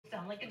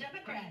sound like a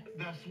Democrat.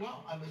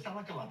 I sound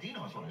like a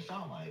Latino is what I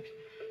sound like.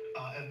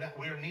 And that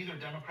we're neither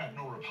Democrat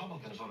nor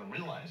Republicans. What I'm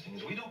realizing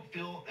is we don't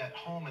feel at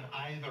home in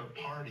either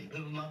party. The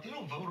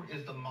Latino voter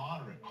is the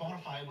moderate,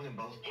 quantifiably in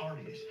both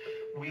parties.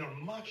 We are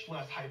much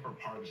less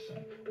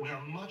hyper-partisan. We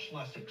are much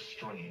less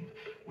extreme.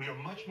 We are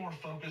much more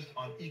focused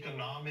on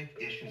economic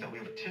issues that we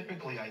have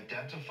typically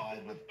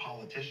identified with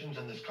politicians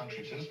in this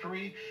country's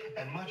history,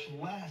 and much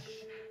less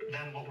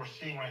than what we're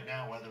seeing right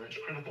now, whether it's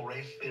critical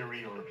race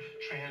theory or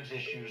trans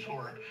issues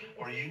or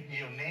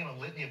you name a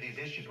litany of these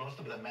issues, most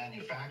of them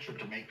manufactured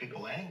to make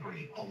people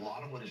angry. A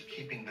lot of what is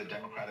keeping the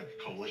Democratic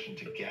coalition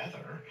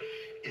together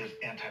is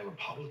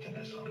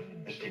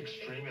anti-Republicanism. It's the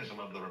extremism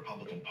of the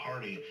Republican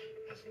Party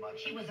as much.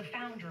 He was a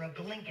founder of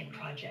the Lincoln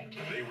Project.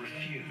 They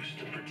refused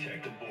to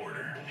protect the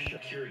border,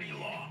 security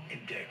law in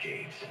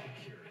decades.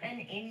 An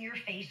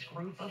in-your-face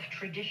group of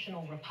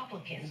traditional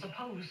Republicans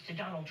opposed to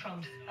Donald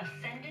Trump's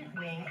ascendant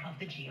wing of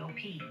the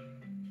GOP.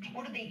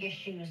 What are the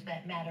issues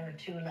that matter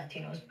to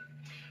Latinos?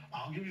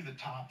 I'll give you the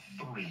top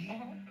three.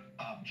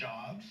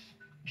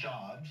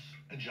 Jobs,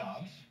 and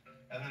jobs.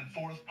 And then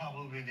fourth,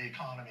 probably the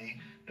economy,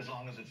 as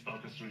long as it's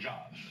focused through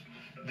jobs.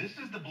 This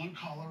is the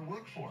blue-collar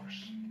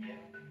workforce.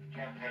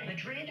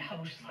 Madrid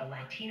hosts the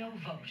Latino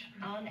Vote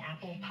on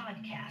Apple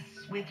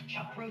Podcasts with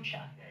Chuck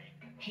Rocha.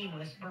 He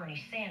was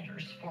Bernie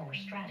Sanders' former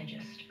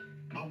strategist.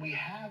 But we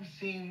have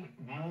seen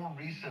more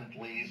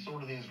recently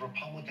sort of these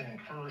Republican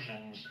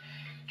incursions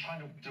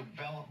trying to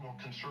develop more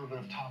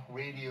conservative talk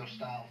radio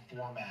style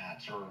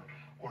formats or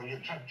you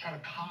try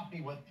to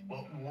copy what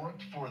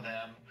worked for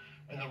them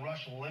in the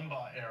Rush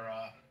Limbaugh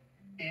era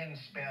in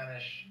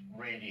Spanish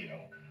radio.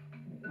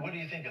 What do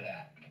you think of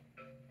that?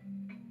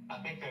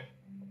 I think that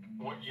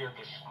what you're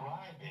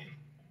describing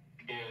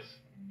is,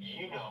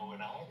 and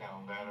I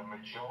know that a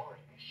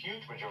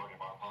huge majority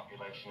of our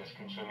population is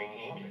consuming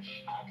English.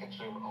 I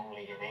consume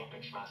only in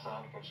English. My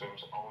son consumes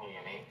only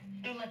in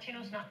English. Do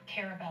Latinos not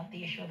care about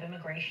the issue of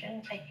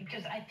immigration?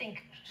 Because I think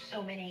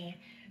so many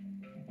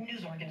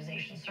news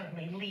organizations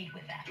certainly lead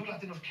with that. Do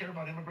Latinos care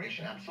about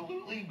immigration?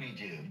 Absolutely we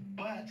do.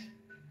 But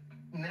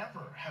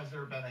never has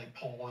there been a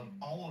poll in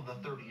all of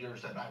the 30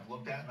 years that I've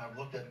looked at, and I've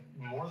looked at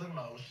more than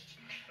most,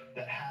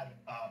 that had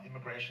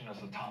immigration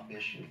as the top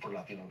issue for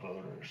Latino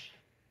voters.